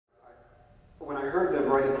When I heard that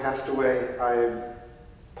Roy had passed away, I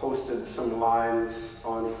posted some lines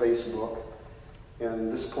on Facebook,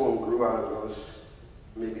 and this poem grew out of those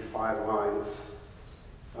maybe 5 lines.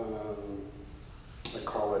 I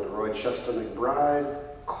call it Roy Chester McBride,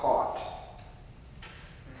 Caught.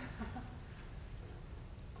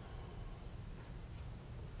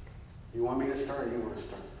 You want me to start or you want to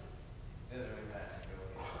start? It doesn't really matter.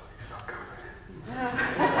 Oh, he's so confident.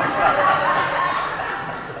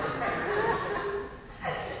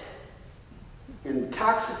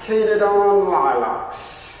 Intoxicated on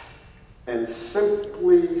lilacs and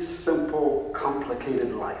simply simple,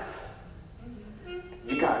 complicated life.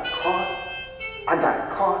 You got caught, I got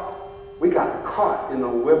caught, we got caught in the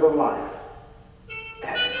web of life.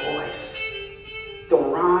 That voice, the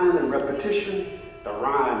rhyme and repetition, the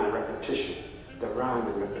rhyme and repetition, the rhyme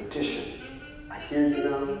and repetition. I hear you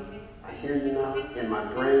now, I hear you now, in my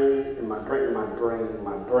brain, in my brain, in my brain, in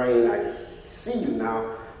my brain. I see you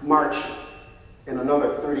now, marching in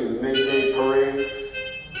another 30 May Day parades.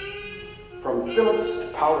 From Phillips to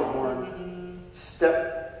Powderhorn,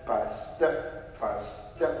 step by step by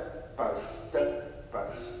step by step by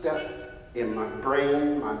step, in my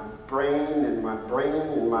brain, my brain, in my brain,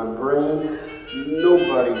 in my brain.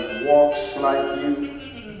 Nobody walks like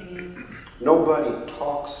you. Nobody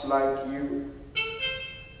talks like you.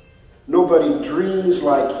 Nobody dreams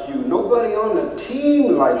like you. Nobody on the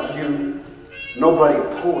team like you. Nobody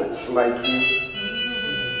poets like you.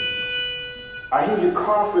 I hear you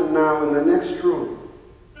coughing now in the next room.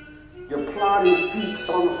 Your plodding feet's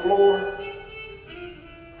on the floor.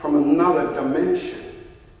 From another dimension,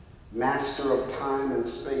 master of time and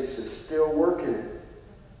space is still working it,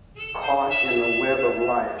 caught in the web of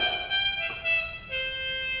life.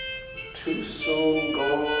 Too soon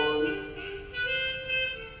gone,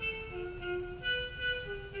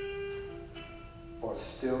 or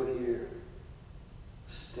still here?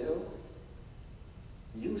 Still?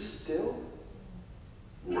 You still?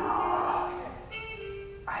 Nah,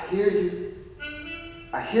 I hear you.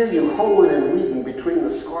 I hear you hoeing and weeding between the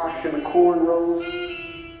squash and the corn rows.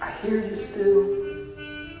 I hear you still,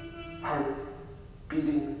 heart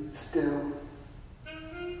beating still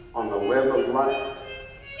on the web of life.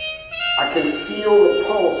 I can feel the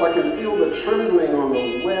pulse, I can feel the trembling on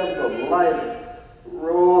the web of life.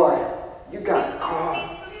 Roy, you got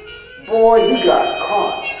caught. Boy, you got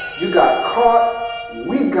caught. You got caught,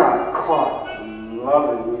 we got caught,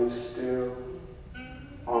 loving you still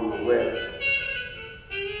on the web.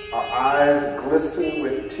 Our eyes glisten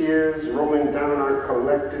with tears rolling down our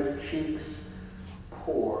collective cheeks.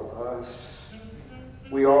 Poor us.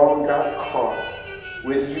 We all got caught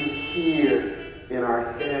with you here in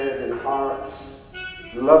our head and hearts,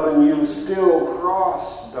 loving you still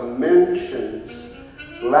across dimensions,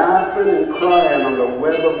 laughing and crying on the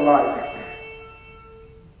web of life.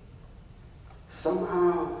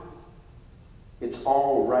 Somehow, it's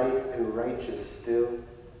all right and righteous still.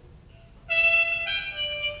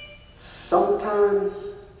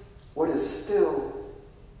 Sometimes what is still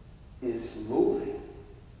is moving.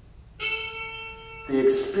 The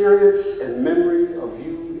experience and memory of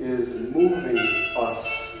you is moving us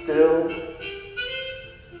still.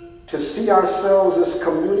 To see ourselves as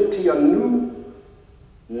community anew,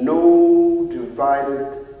 no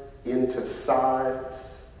divided into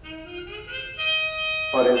sides,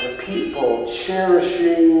 but as people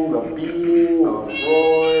cherishing the being of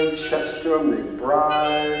Roy Chester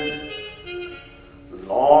McBride.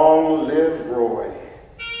 Long live Roy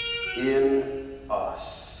in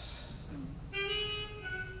us.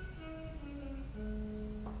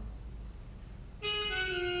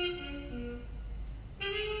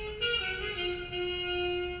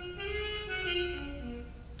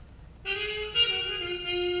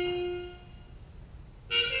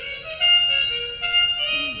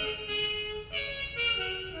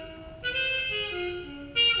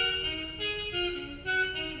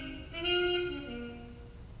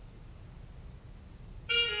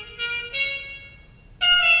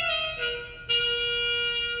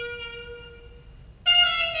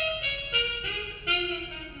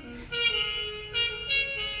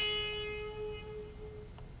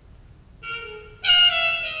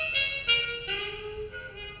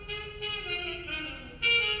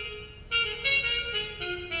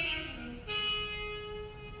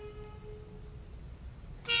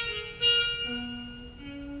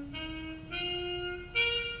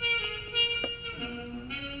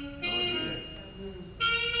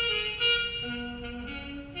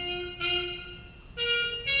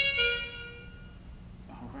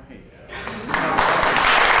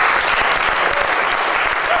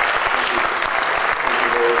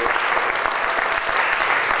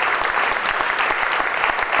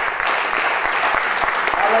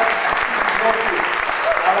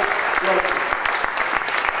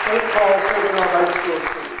 Paul Saginaw High School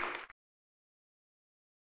students.